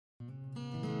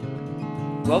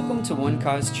Welcome to One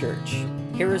Cause Church.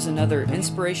 Here is another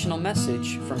inspirational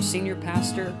message from Senior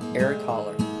Pastor Eric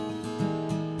Holler.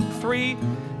 3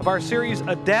 of our series,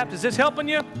 Adapt. Is this helping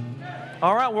you?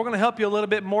 All right, we're going to help you a little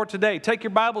bit more today. Take your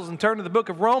Bibles and turn to the book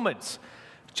of Romans,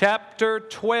 chapter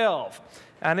 12.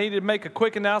 I need to make a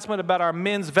quick announcement about our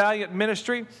Men's Valiant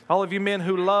Ministry. All of you men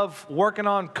who love working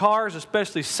on cars,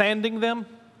 especially sanding them.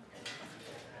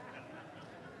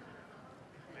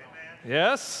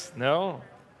 Yes? No?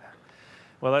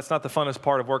 Well, that's not the funnest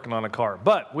part of working on a car.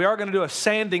 But we are going to do a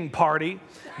sanding party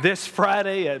this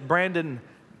Friday at Brandon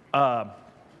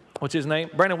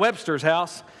Webster's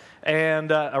house,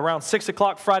 and around 6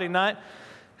 o'clock Friday night.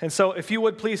 And so if you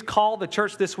would please call the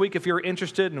church this week if you're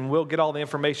interested, and we'll get all the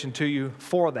information to you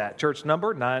for that. Church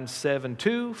number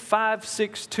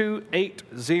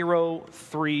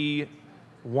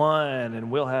 972-562-8031,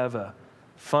 and we'll have a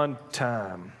fun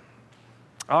time.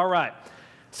 All right,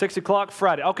 6 o'clock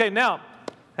Friday. Okay, now,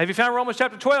 have you found Romans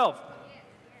chapter 12?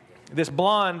 This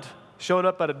blonde showed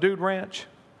up at a dude ranch,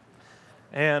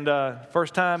 and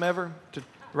first time ever to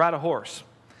ride a horse.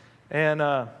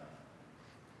 And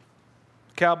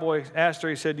cowboy asked her,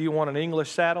 he said, do you want an English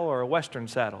saddle or a Western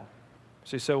saddle?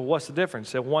 She said, well, what's the difference?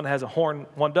 He said, one has a horn,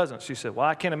 one doesn't. She said, well,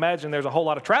 I can't imagine there's a whole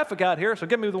lot of traffic out here, so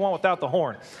give me the one without the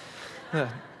horn.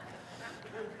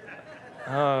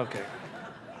 Okay.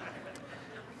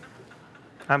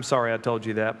 I'm sorry I told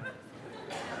you that.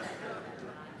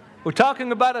 We're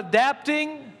talking about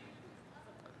adapting.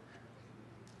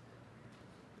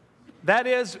 That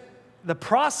is the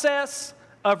process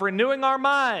of renewing our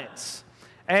minds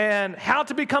and how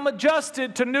to become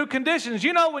adjusted to new conditions.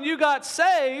 You know, when you got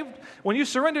saved, when you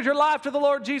surrendered your life to the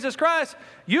Lord Jesus Christ,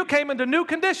 you came into new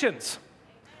conditions.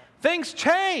 Things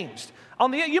changed.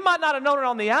 You might not have known it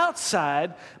on the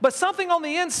outside, but something on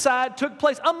the inside took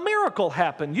place. A miracle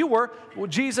happened. You were,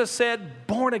 Jesus said,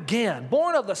 born again,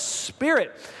 born of the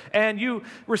Spirit. And you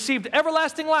received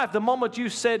everlasting life the moment you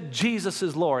said Jesus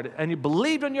is Lord. And you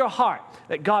believed in your heart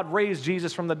that God raised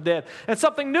Jesus from the dead. And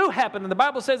something new happened. And the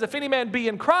Bible says, if any man be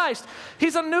in Christ,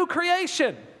 he's a new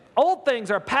creation. Old things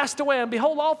are passed away, and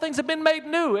behold, all things have been made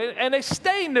new, and they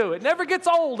stay new. It never gets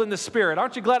old in the Spirit.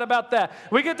 Aren't you glad about that?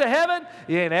 We get to heaven,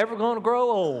 you ain't ever going to grow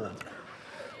old.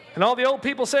 And all the old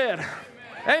people said,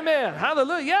 amen,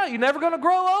 hallelujah. Yeah, you're never going to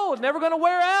grow old, never going to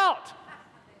wear out.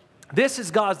 This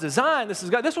is God's design. This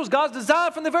was God's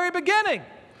design from the very beginning,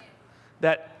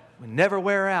 that we never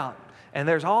wear out. And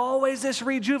there's always this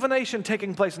rejuvenation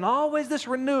taking place, and always this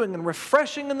renewing and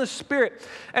refreshing in the Spirit.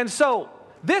 And so,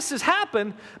 this has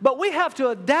happened, but we have to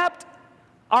adapt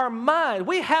our mind.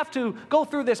 We have to go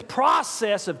through this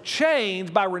process of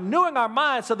change by renewing our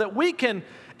mind so that we can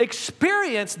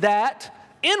experience that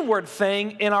inward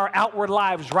thing in our outward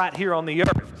lives right here on the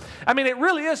earth. I mean, it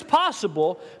really is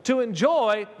possible to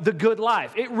enjoy the good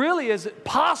life. It really is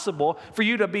possible for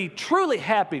you to be truly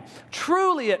happy,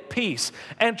 truly at peace,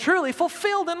 and truly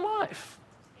fulfilled in life.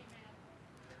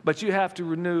 But you have to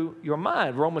renew your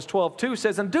mind. Romans 12:2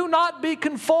 says, and do not be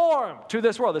conformed to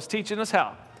this world. It's teaching us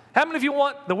how. How many of you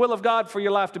want the will of God for your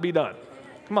life to be done?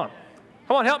 Come on.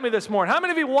 Come on, help me this morning. How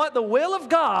many of you want the will of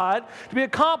God to be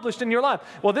accomplished in your life?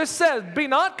 Well, this says, be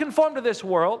not conformed to this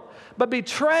world, but be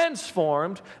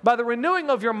transformed by the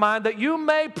renewing of your mind, that you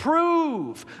may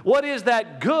prove what is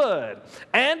that good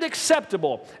and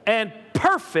acceptable and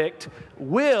perfect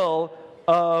will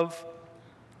of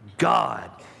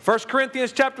God. 1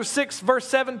 Corinthians chapter 6, verse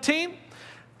 17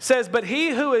 says, but he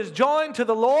who is joined to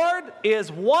the Lord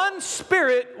is one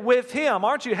spirit with him.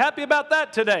 Aren't you happy about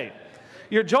that today?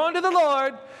 You're joined to the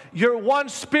Lord, you're one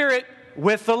spirit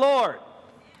with the Lord.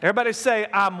 Everybody say,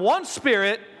 I'm one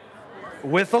spirit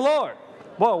with the Lord.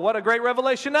 Whoa, what a great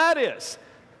revelation that is.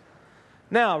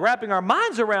 Now, wrapping our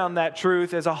minds around that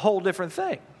truth is a whole different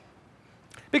thing.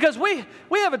 Because we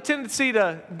have a tendency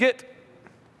to get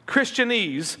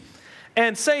Christianese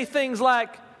and say things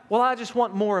like, well, I just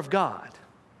want more of God.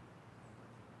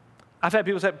 I've had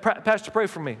people say, Pastor, pray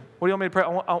for me. What do you want me to pray?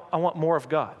 I want more of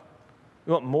God.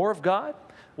 You want more of God?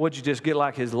 Would you just get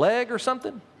like his leg or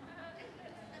something?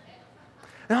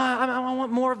 No, I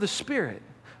want more of the Spirit.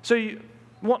 So you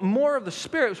want more of the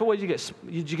Spirit. So what did you get?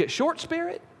 Did you get short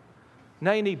Spirit?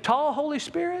 Now you need tall Holy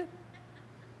Spirit?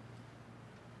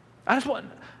 I just want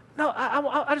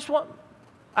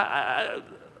how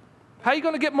are you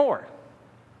going to get more?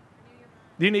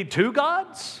 Do you need 2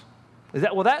 gods?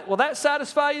 Will that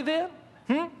satisfy you then?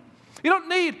 You don't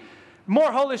need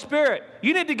more Holy Spirit.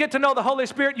 You need to get to know the Holy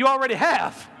Spirit you already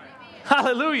have.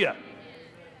 Hallelujah.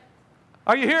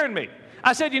 Are you hearing me?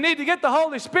 I said you need to get the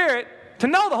Holy Spirit to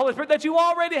know the Holy Spirit that you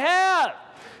already have.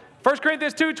 1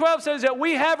 Corinthians 2:12 says that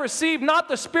we have received not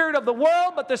the spirit of the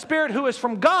world, but the Spirit who is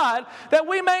from God, that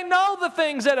we may know the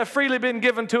things that have freely been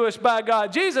given to us by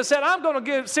God. Jesus said, I'm going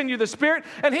to send you the Spirit,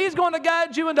 and He's going to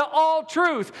guide you into all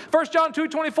truth. 1 John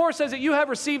 2:24 says that you have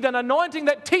received an anointing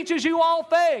that teaches you all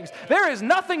things. There is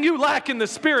nothing you lack in the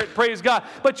Spirit, praise God.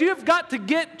 But you've got to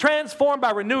get transformed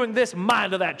by renewing this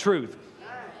mind of that truth.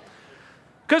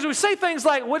 Because we say things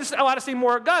like, I want to see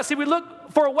more of God. See, we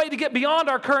look for a way to get beyond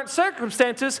our current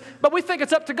circumstances, but we think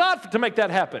it's up to God to make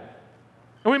that happen.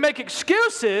 And we make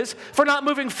excuses for not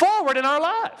moving forward in our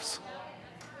lives.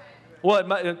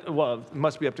 Well, it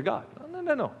must be up to God.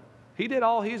 No. He did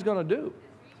all He's going to do.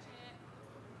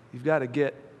 You've got to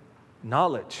get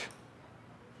knowledge.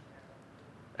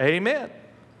 Amen.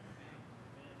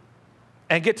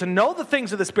 And get to know the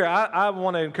things of the Spirit. I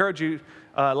want to encourage you.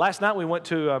 Last night we went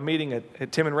to a meeting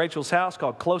at Tim and Rachel's house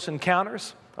called Close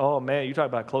Encounters. Oh man, you talk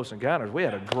about close encounters. We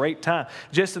had a great time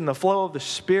just in the flow of the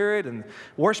Spirit and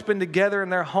worshiping together in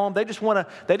their home. They just want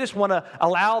to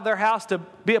allow their house to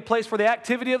be a place for the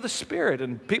activity of the Spirit.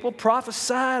 And people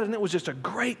prophesied, and it was just a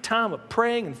great time of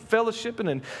praying and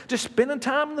fellowshipping and just spending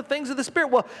time in the things of the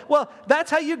Spirit. Well, that's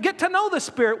how you get to know the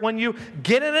Spirit, when you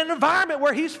get in an environment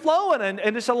where He's flowing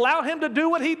and just allow Him to do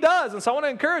what He does. And so I want to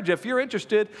encourage you, if you're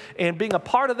interested in being a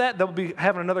part of that, they'll be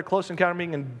having another Close Encounter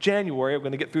meeting in January. We're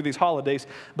going to get through these holidays.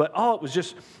 But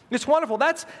it's wonderful.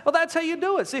 That's how you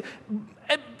do it. See,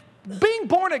 being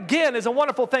born again is a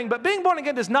wonderful thing, but being born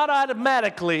again does not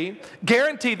automatically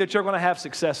guarantee that you're going to have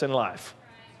success in life.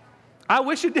 I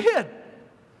wish it did.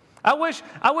 I wish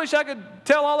I could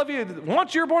tell all of you,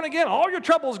 once you're born again, all your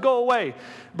troubles go away.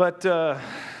 But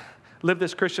lived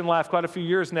this Christian life quite a few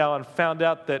years now and found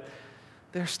out that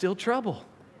there's still trouble.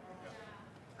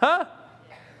 Huh?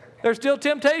 There's still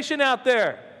temptation out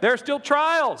there. There's still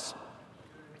trials.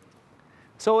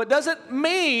 So it doesn't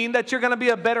mean that you're going to be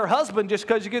a better husband just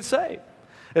because you get saved.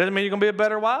 It doesn't mean you're going to be a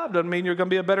better wife. It doesn't mean you're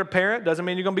going to be a better parent. It doesn't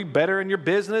mean you're going to be better in your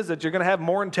business, that you're going to have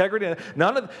more integrity.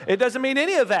 It doesn't mean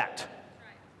any of that.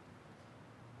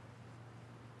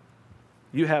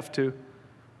 You have to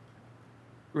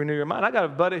renew your mind. I got a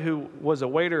buddy who was a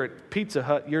waiter at Pizza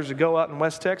Hut years ago out in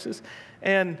West Texas,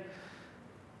 and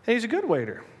he's a good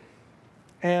waiter.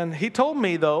 And he told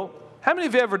me, though, how many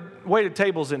of you ever waited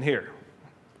tables in here?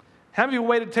 How many of you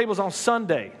waited tables on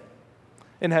Sunday?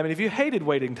 And how many of you hated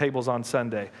waiting tables on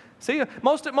Sunday? See,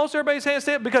 most everybody's hands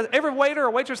say it, because every waiter or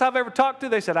waitress I've ever talked to,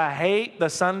 they said, I hate the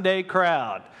Sunday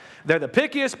crowd. They're the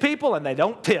pickiest people and they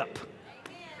don't tip.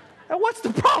 Now, what's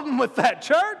the problem with that,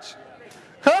 church?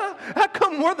 Huh? How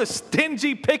come we're the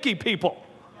stingy, picky people?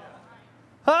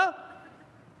 Huh?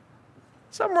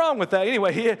 Something wrong with that.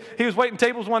 Anyway, he was waiting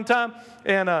tables one time,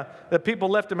 and the people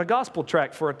left him a gospel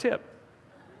tract for a tip.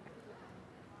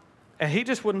 And he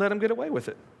just wouldn't let him get away with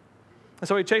it. And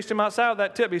so he chased him outside with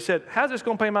that tip. He said, how's this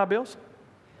going to pay my bills?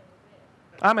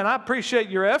 I mean, I appreciate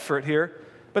your effort here,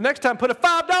 but next time put a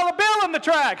 $5 bill in the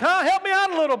track, huh? Help me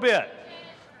out a little bit.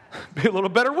 Be a little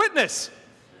better witness.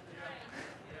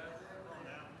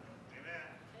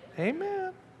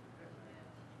 Amen.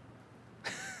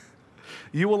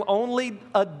 You will only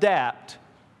adapt,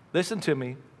 listen to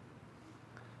me,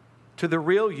 to the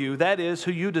real you, that is,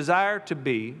 who you desire to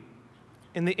be,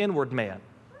 in the inward man.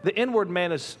 The inward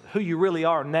man is who you really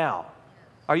are now.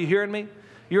 Are you hearing me?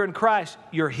 You're in Christ,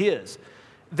 you're His.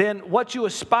 Then what you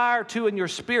aspire to in your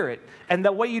spirit, and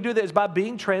the way you do that is by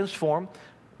being transformed,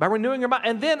 by renewing your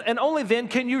mind. And only then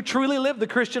can you truly live the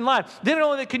Christian life. Then and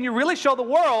only then can you really show the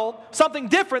world something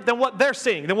different than what they're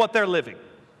seeing, than what they're living.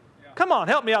 Come on,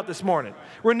 help me out this morning.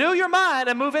 Renew your mind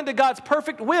and move into God's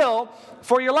perfect will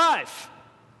for your life.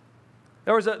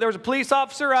 There was a police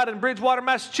officer out in Bridgewater,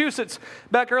 Massachusetts,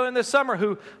 back early in this summer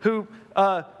who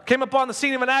came upon the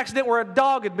scene of an accident where a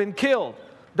dog had been killed.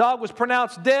 Dog was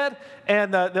pronounced dead,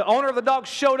 and the owner of the dog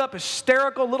showed up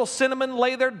hysterical. Little Cinnamon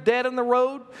lay there dead in the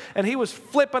road, and he was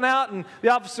flipping out, and the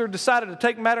officer decided to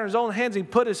take matter in his own hands. He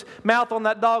put his mouth on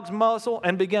that dog's muzzle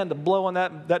and began to blow on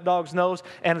that dog's nose,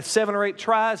 and 7 or 8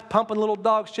 tries, pumping little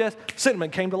dog's chest,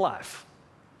 Cinnamon came to life.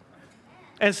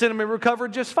 And Cinnamon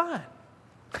recovered just fine.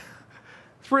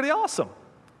 It's pretty awesome.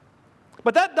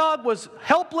 But that dog was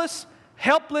helpless,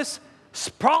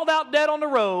 sprawled out dead on the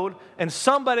road, and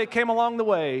somebody came along the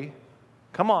way.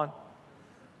 Come on.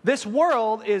 This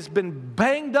world has been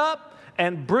banged up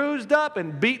and bruised up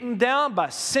and beaten down by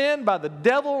sin, by the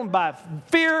devil, and by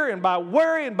fear, and by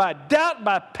worry, and by doubt, and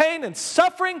by pain and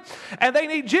suffering. And they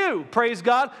need you, praise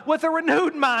God, with a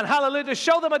renewed mind, hallelujah, to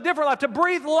show them a different life, to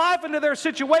breathe life into their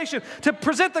situation, to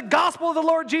present the gospel of the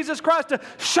Lord Jesus Christ, to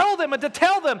show them and to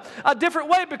tell them a different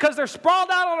way, because they're sprawled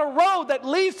out on a road that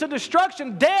leads to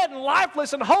destruction, dead and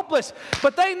lifeless and hopeless.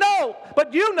 But you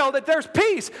know that there's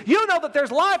peace. You know that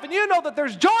there's life, and you know that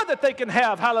there's joy that they can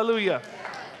have. Hallelujah.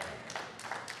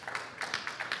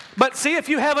 But see, if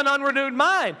you have an unrenewed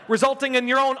mind, resulting in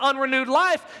your own unrenewed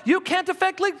life, you can't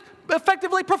effectively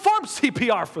perform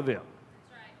CPR for them.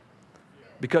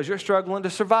 Because you're struggling to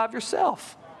survive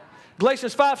yourself.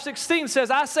 Galatians 5:16 says,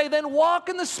 I say then walk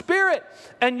in the Spirit,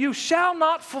 and you shall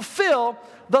not fulfill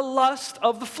the lust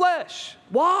of the flesh.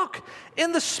 Walk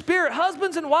in the Spirit.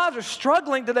 Husbands and wives are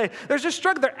struggling today. They're just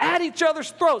struggling. They're at each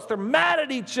other's throats. They're mad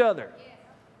at each other.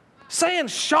 Saying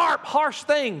sharp, harsh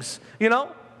things, you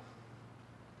know.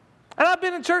 And I've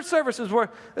been in church services where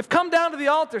they've come down to the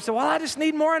altar and said, well, I just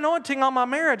need more anointing on my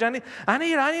marriage. I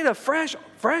need a fresh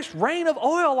rain of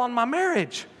oil on my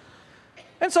marriage.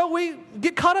 And so we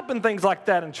get caught up in things like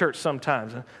that in church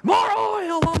sometimes. More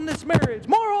oil on this marriage,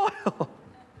 more oil,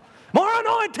 more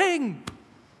anointing.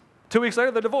 2 weeks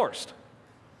later, they're divorced.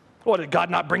 What, did God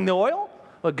not bring the oil?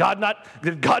 Did God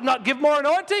not give more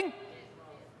anointing?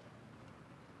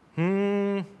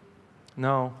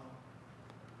 No.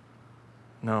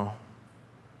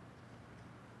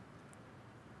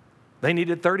 They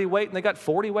needed 30 weight and they got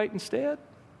 40 weight instead?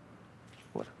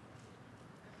 What?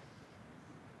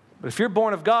 But if you're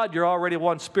born of God, you're already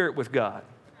one spirit with God.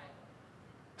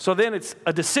 So then it's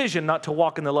a decision not to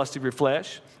walk in the lust of your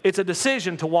flesh. It's a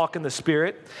decision to walk in the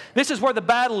Spirit. This is where the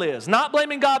battle is. Not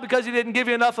blaming God because He didn't give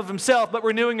you enough of Himself, but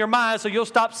renewing your mind so you'll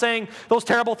stop saying those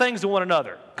terrible things to one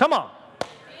another. Come on.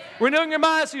 Renewing your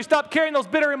mind so you stop carrying those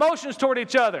bitter emotions toward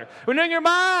each other. Renewing your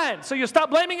mind so you stop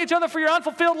blaming each other for your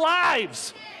unfulfilled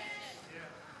lives.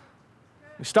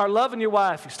 You start loving your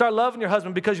wife. You start loving your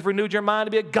husband because you've renewed your mind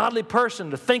to be a godly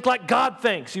person, to think like God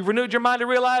thinks. You've renewed your mind to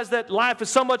realize that life is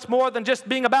so much more than just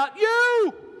being about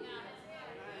you.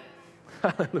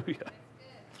 Hallelujah.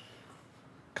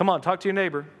 Come on, talk to your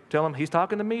neighbor. Tell him, he's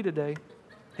talking to me today.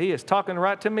 He is talking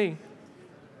right to me.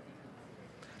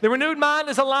 The renewed mind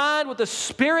is aligned with the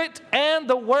Spirit and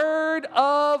the Word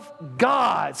of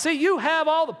God. See, you have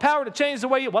all the power to change the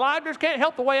way well, I just can't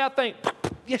help the way I think.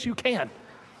 Yes, you can.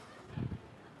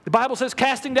 The Bible says,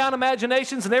 casting down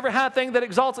imaginations and every high thing that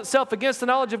exalts itself against the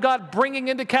knowledge of God, bringing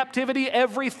into captivity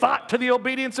every thought to the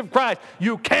obedience of Christ.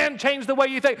 You can change the way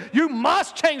you think. You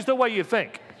must change the way you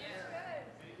think.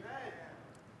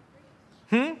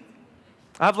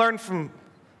 I've learned from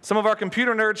some of our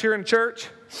computer nerds here in church.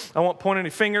 I won't point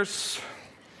any fingers,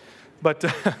 but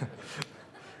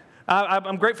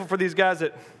I'm grateful for these guys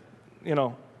that,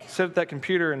 sit at that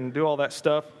computer and do all that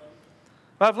stuff.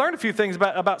 I've learned a few things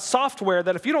about software,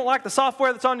 that if you don't like the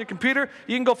software that's on your computer,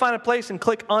 you can go find a place and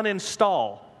click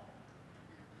uninstall.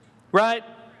 Right?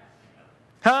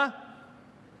 Huh?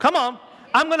 Come on.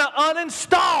 I'm going to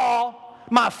uninstall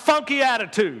my funky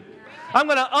attitude. I'm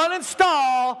going to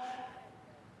uninstall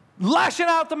lashing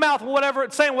out the mouth,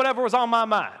 saying whatever was on my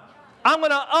mind. I'm going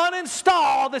to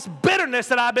uninstall this bitterness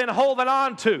that I've been holding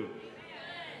on to.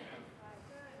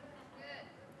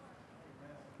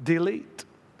 Delete.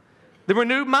 The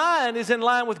renewed mind is in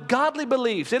line with godly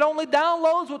beliefs. It only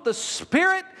downloads what the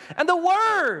Spirit and the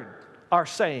Word are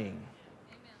saying.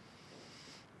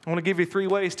 I want to give you 3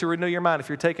 ways to renew your mind. If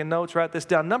you're taking notes, write this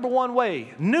down. Number 1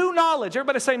 way, new knowledge.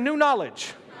 Everybody say new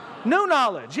knowledge. New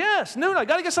knowledge. Yes, new knowledge.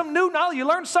 Got to get some new knowledge. You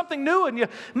learn something new and you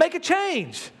make a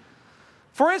change.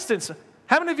 For instance,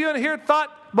 how many of you in here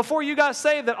thought before you got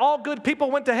saved that all good people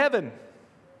went to heaven?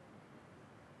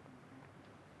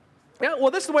 Yeah,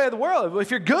 well, this is the way of the world. If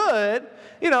you're good,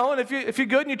 and if you're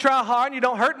good and you try hard and you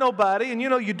don't hurt nobody and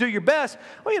you do your best,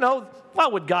 well, why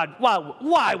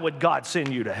would God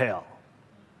send you to hell?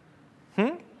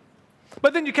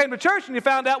 But then you came to church and you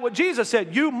found out what Jesus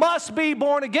said. You must be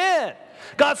born again.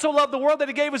 God so loved the world that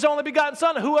He gave His only begotten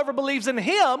Son. Whoever believes in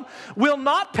Him will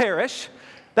not perish.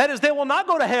 That is, they will not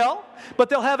go to hell, but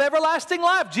they'll have everlasting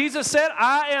life. Jesus said,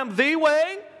 I am the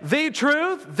way, the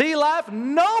truth, the life.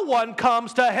 No one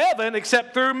comes to heaven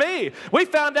except through me. We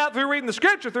found out through reading the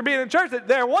Scripture, through being in church, that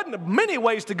there wasn't many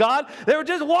ways to God. There was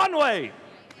just one way.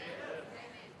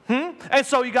 And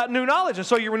so you got new knowledge, and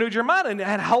so you renewed your mind and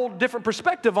had a whole different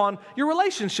perspective on your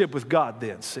relationship with God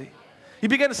then, see. You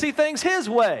begin to see things His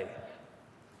way.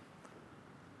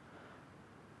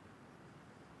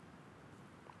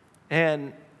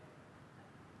 And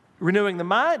renewing the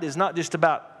mind is not just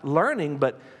about learning,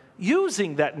 but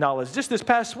using that knowledge. Just this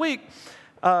past week,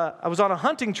 I was on a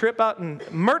hunting trip out in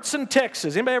Mertzen,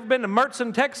 Texas. Anybody ever been to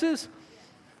Mertzen, Texas?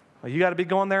 Well, you got to be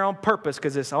going there on purpose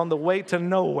because it's on the way to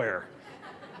nowhere.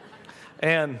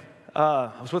 And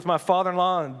I was with my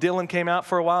father-in-law, and Dylan came out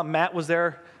for a while. Matt was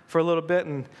there for a little bit,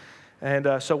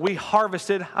 and so we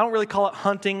harvested. I don't really call it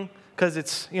hunting because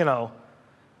it's,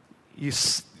 you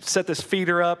set this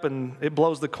feeder up and it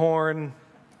blows the corn,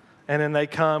 and then they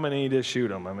come and you just shoot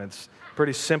them. I mean, it's a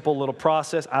pretty simple little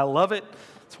process. I love it.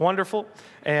 It's wonderful.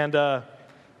 And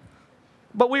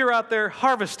but we were out there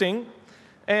harvesting,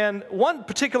 and one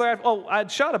particular,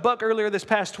 I'd shot a buck earlier this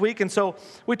past week, and so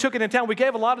we took it in town. We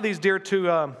gave a lot of these deer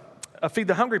to a Feed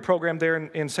the Hungry program there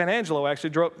in San Angelo.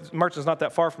 Actually, Mertzon's not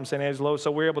that far from San Angelo,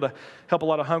 so we were able to help a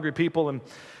lot of hungry people. And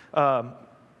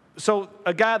so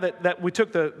a guy that we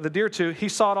took the deer to, he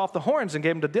sawed off the horns and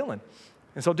gave them to Dylan.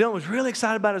 And so Dylan was really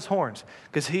excited about his horns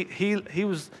because he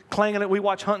was clanging it. We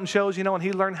watch hunting shows, and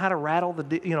he learned how to rattle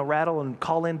rattle and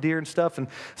call in deer and stuff. And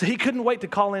so he couldn't wait to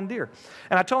call in deer.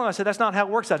 And I told him, I said, that's not how it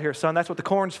works out here, son. That's what the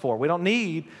corn's for. We don't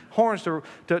need horns to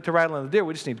rattle in the deer.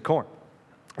 We just need the corn.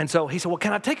 And so he said, well,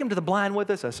 can I take him to the blind with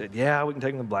us? I said, yeah, we can take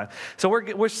him to the blind. So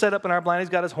we're set up in our blind. He's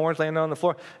got his horns laying on the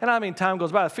floor. And time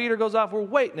goes by. The feeder goes off. We're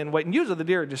waiting and waiting. Usually the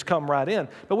deer just come right in.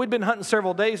 But we'd been hunting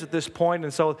several days at this point.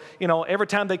 And so, every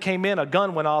time they came in, a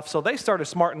gun went off. So they started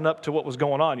smarting up to what was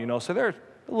going on, So they're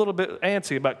a little bit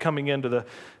antsy about coming into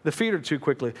the feeder too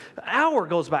quickly. An hour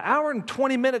goes by, hour and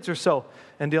 20 minutes or so.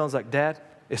 And Dylan's like, Dad,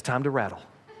 it's time to rattle.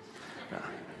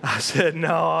 I said,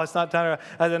 no, it's not time to rattle.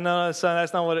 I said, no, son,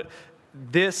 that's not what it is.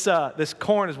 This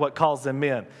corn is what calls them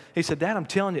in. He said, Dad, I'm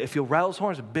telling you, if you'll rattle those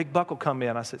horns, a big buck will come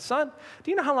in. I said, son,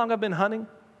 do you know how long I've been hunting? Do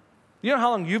you know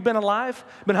how long you've been alive?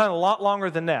 I've been hunting a lot longer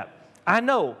than that. I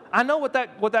know what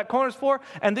that corn is for,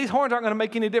 and these horns aren't going to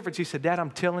make any difference. He said, Dad,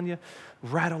 I'm telling you,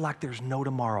 rattle like there's no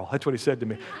tomorrow. That's what he said to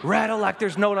me. Rattle like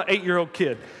there's no 8-year-old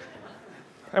kid.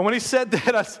 And when he said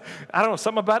that, I don't know,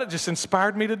 something about it just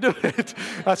inspired me to do it.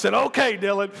 I said, okay,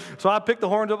 Dylan. So I picked the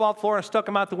horns up off the floor and stuck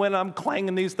them out the window. I'm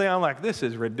clanging these things. I'm like, this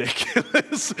is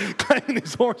ridiculous. Clanging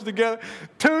these horns together.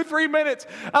 2-3 minutes.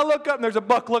 I look up and there's a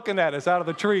buck looking at us out of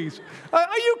the trees. Are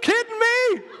you kidding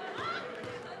me?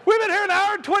 We've been here an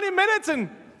hour and 20 minutes and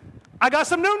I got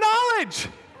some new knowledge.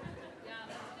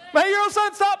 My 8-year-old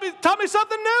son taught me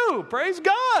something new. Praise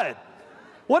God.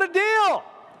 What a deal.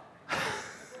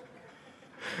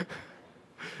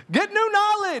 Get new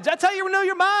knowledge. That's how you renew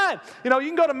your mind. You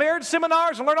can go to marriage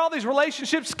seminars and learn all these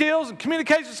relationship skills and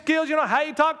communication skills, how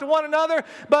you talk to one another.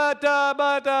 But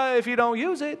if you don't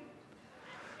use it,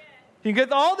 you can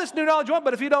get all this new knowledge you want,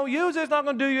 but if you don't use it, it's not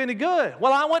going to do you any good.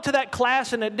 Well, I went to that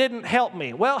class and it didn't help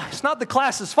me. Well, it's not the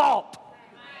class's fault.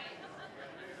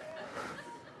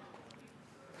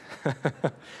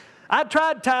 I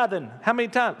tried tithing. How many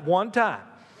times? One time.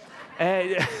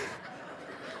 And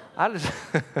I just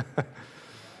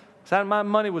decided my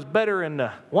money was better in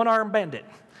one-armed bandit.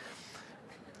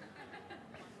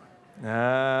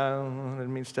 I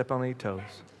didn't mean to step on any toes.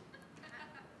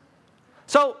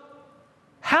 So,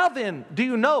 how then do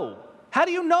you know? How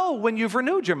do you know when you've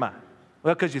renewed your mind?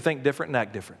 Well, because you think different and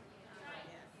act different.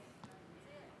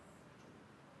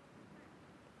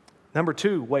 Number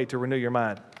 2 way to renew your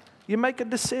mind. You make a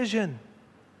decision.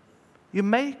 You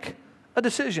make a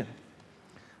decision.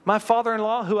 My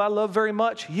father-in-law, who I love very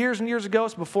much, years and years ago,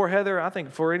 it's before Heather, I think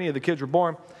before any of the kids were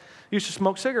born, used to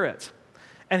smoke cigarettes.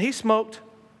 And he smoked.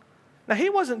 Now, he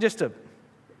wasn't just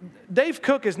Dave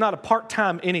Cook is not a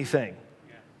part-time anything.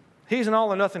 He's an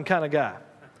all-or-nothing kind of guy.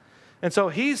 And so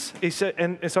he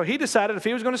decided if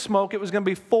he was going to smoke, it was going to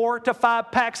be 4 to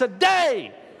 5 packs a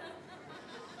day.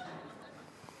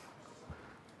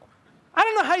 I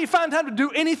don't know how you find time to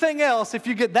do anything else if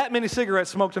you get that many cigarettes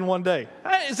smoked in one day.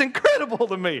 It's incredible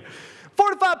to me.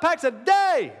 4 to 5 packs a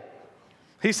day.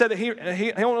 He said that he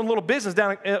owned a little business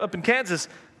down up in Kansas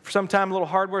for some time, a little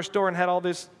hardware store, and had all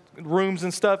these rooms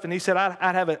and stuff. And he said,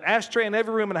 I'd have an ashtray in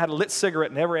every room and I had a lit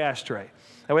cigarette in every ashtray.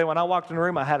 That way when I walked in the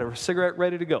room, I had a cigarette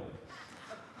ready to go.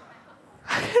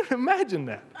 I can't imagine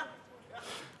that.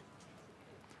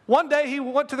 One day he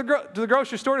went to the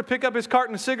grocery store to pick up his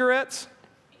carton of cigarettes.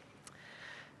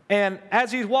 And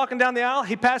as he's walking down the aisle,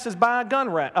 he passes by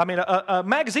a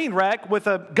magazine rack with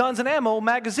a guns and ammo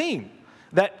magazine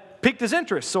that piqued his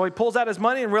interest. So he pulls out his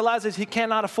money and realizes he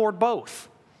cannot afford both.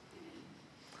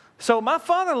 So my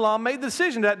father-in-law made the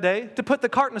decision that day to put the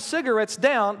carton of cigarettes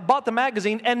down, bought the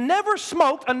magazine, and never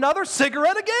smoked another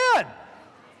cigarette again.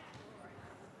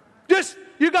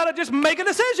 You got to make a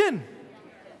decision.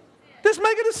 Just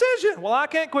make a decision. Well, I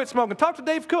can't quit smoking. Talk to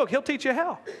Dave Cook. He'll teach you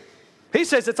how. He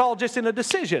says it's all just in a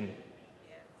decision.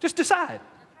 Just decide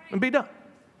and be done.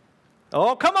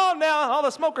 Oh, come on now. All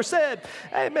the smoker said,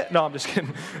 amen. No, I'm just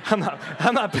kidding. I'm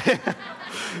not.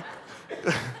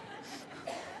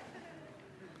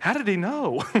 How did he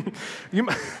know? You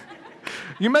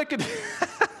make it.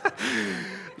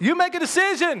 You make a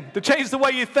decision to change the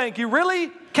way you think. You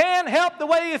really can help the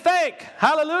way you think.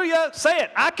 Hallelujah. Say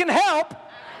it. I can help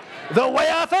the way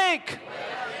I think.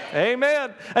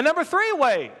 Amen. And number 3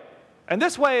 way, and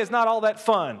this way is not all that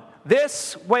fun.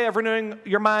 This way of renewing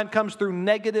your mind comes through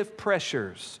negative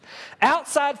pressures.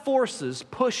 Outside forces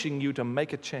pushing you to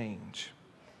make a change.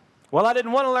 Well, I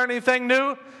didn't want to learn anything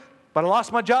new, but I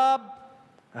lost my job.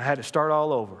 I had to start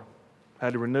all over. I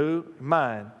had to renew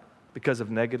my mind because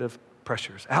of negative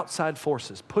pressures. Outside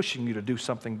forces pushing you to do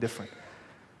something different.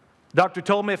 Doctor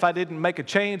told me if I didn't make a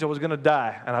change, I was going to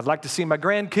die. And I'd like to see my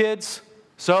grandkids,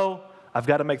 so I've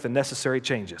got to make the necessary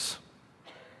changes.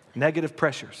 Negative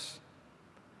pressures.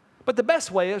 But the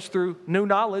best way is through new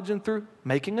knowledge and through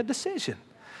making a decision.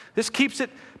 This keeps it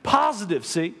positive,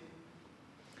 see?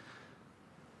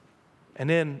 And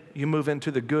then you move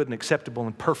into the good and acceptable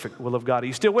and perfect will of God. Are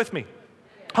you still with me?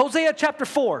 Hosea chapter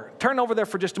 4. Turn over there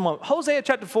for just a moment. Hosea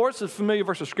chapter 4, it's a familiar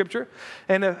verse of Scripture.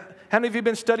 And how many of you have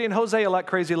been studying Hosea like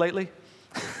crazy lately?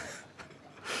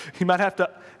 You might have to,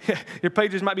 your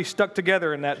pages might be stuck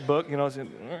together in that book. You know,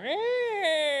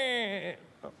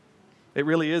 it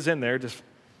really is in there. Just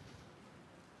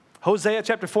Hosea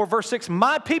chapter 4, verse 6.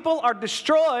 My people are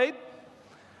destroyed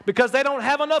because they don't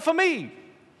have enough of me.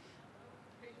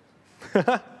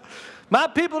 My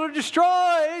people are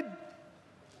destroyed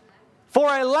for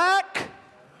a lack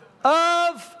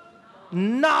of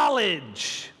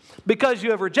knowledge. Because you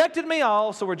have rejected me, I'll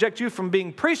also reject you from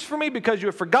being priests for me. Because you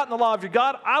have forgotten the law of your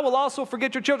God, I will also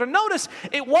forget your children. Notice,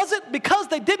 it wasn't because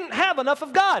they didn't have enough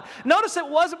of God. Notice it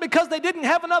wasn't because they didn't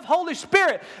have enough Holy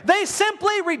Spirit. They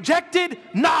simply rejected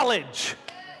knowledge.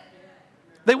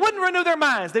 They wouldn't renew their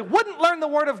minds. They wouldn't learn the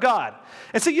Word of God.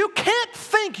 And so you can't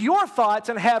think your thoughts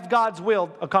and have God's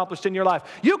will accomplished in your life.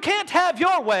 You can't have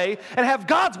your way and have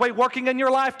God's way working in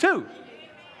your life too.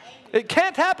 It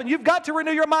can't happen. You've got to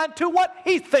renew your mind to what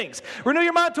He thinks. Renew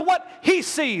your mind to what He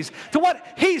sees, to what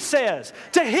He says,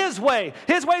 to His way.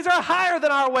 His ways are higher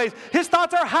than our ways. His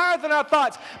thoughts are higher than our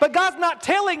thoughts. But God's not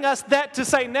telling us that to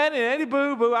say, nanny, nanny,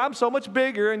 boo, boo, I'm so much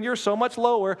bigger and you're so much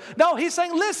lower. No, He's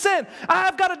saying, listen,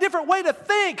 I've got a different way to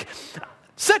think.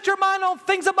 Set your mind on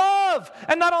things above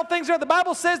and not on things there. The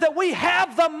Bible says that we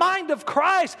have the mind of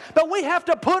Christ, but we have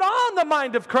to put on the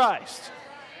mind of Christ.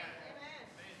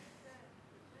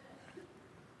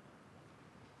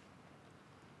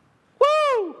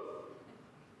 Woo!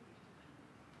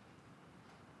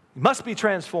 You must be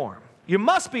transformed. You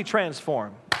must be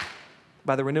transformed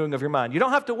by the renewing of your mind. You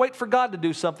don't have to wait for God to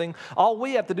do something. All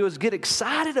we have to do is get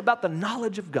excited about the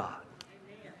knowledge of God.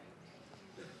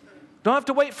 Don't have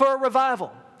to wait for a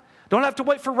revival. Don't have to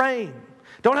wait for rain.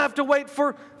 Don't have to wait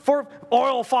for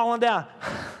oil falling down.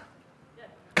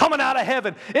 Coming out of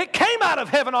heaven. It came out of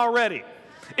heaven already.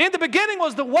 In the beginning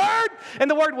was the Word, and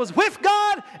the Word was with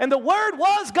God, and the Word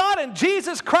was God, and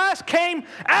Jesus Christ came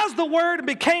as the Word and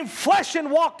became flesh and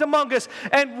walked among us.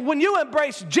 And when you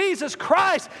embrace Jesus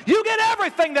Christ, you get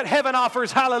everything that heaven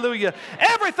offers. Hallelujah.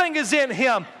 Everything is in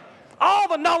Him. All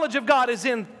the knowledge of God is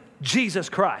in Jesus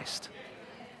Christ.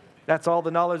 That's all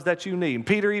the knowledge that you need. And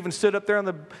Peter even stood up there in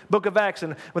the book of Acts,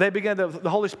 and when the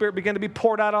Holy Spirit began to be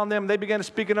poured out on them, they began to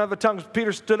speak in other tongues.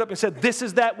 Peter stood up and said, this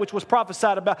is that which was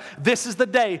prophesied about. This is the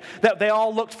day that they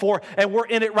all looked for, and we're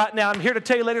in it right now. I'm here to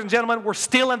tell you, ladies and gentlemen, we're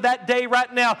still in that day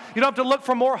right now. You don't have to look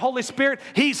for more Holy Spirit.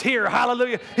 He's here.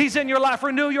 Hallelujah. He's in your life.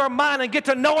 Renew your mind and get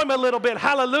to know Him a little bit.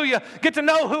 Hallelujah. Get to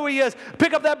know who He is.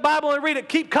 Pick up that Bible and read it.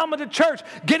 Keep coming to church,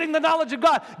 getting the knowledge of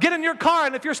God. Get in your car,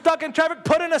 and if you're stuck in traffic,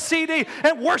 put in a CD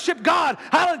and worship God.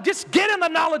 Hallelujah. Just get in the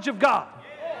knowledge of God.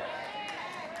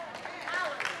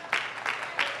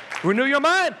 Renew your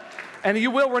mind, and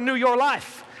you will renew your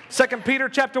life. 2 Peter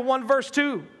chapter 1, verse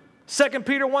 2. 2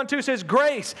 Peter 1:2 says,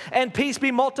 grace and peace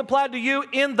be multiplied to you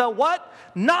in the what?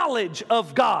 Knowledge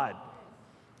of God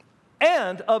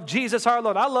and of Jesus our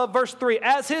Lord. I love verse 3.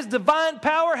 As His divine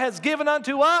power has given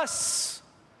unto us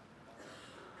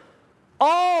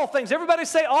all things. Everybody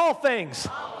say all things.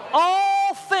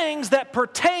 All things that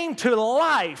pertain to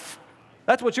life.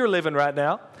 That's what you're living right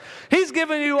now. He's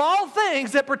given you all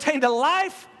things that pertain to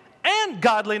life and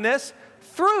godliness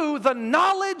through the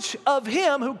knowledge of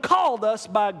Him who called us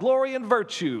by glory and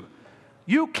virtue.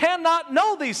 You cannot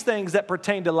know these things that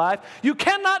pertain to life. You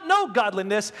cannot know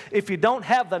godliness if you don't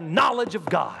have the knowledge of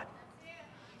God.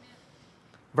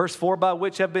 Verse 4, by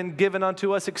which have been given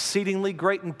unto us exceedingly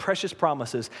great and precious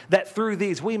promises, that through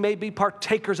these we may be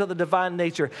partakers of the divine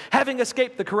nature, having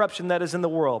escaped the corruption that is in the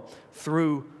world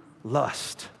through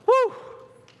lust. Woo!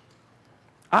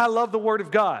 I love the Word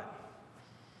of God.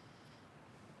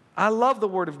 I love the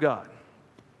Word of God.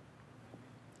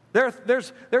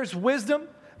 There's wisdom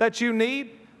that you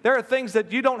need. There are things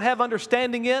that you don't have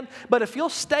understanding in. But if you'll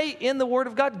stay in the Word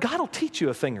of God, God will teach you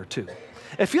a thing or two.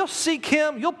 If you'll seek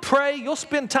Him, you'll pray, you'll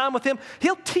spend time with Him,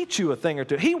 He'll teach you a thing or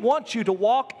two. He wants you to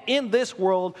walk in this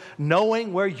world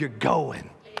knowing where you're going.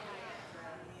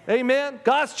 Amen?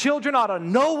 God's children ought to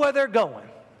know where they're going.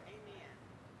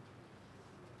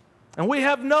 And we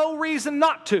have no reason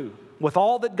not to with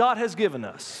all that God has given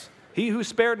us. He who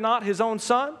spared not His own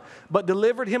Son, but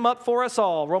delivered Him up for us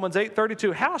all. Romans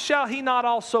 8:32. How shall He not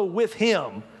also with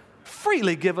Him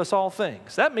freely give us all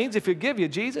things? That means if He'll give you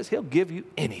Jesus, He'll give you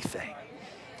anything.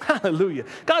 Hallelujah.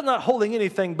 God's not holding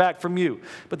anything back from you.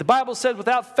 But the Bible says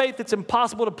without faith it's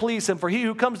impossible to please Him. For he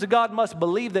who comes to God must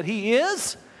believe that He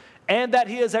is, and that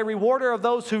He is a rewarder of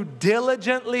those who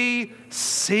diligently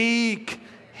seek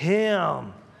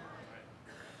Him.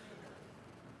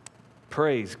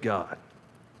 Praise God.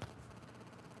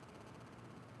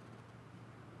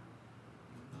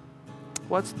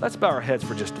 Let's bow our heads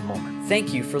for just a moment.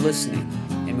 Thank you for listening,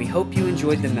 and we hope you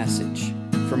enjoyed the message.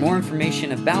 For more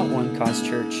information about One Cause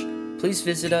Church, please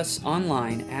visit us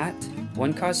online at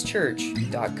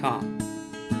onecausechurch.com.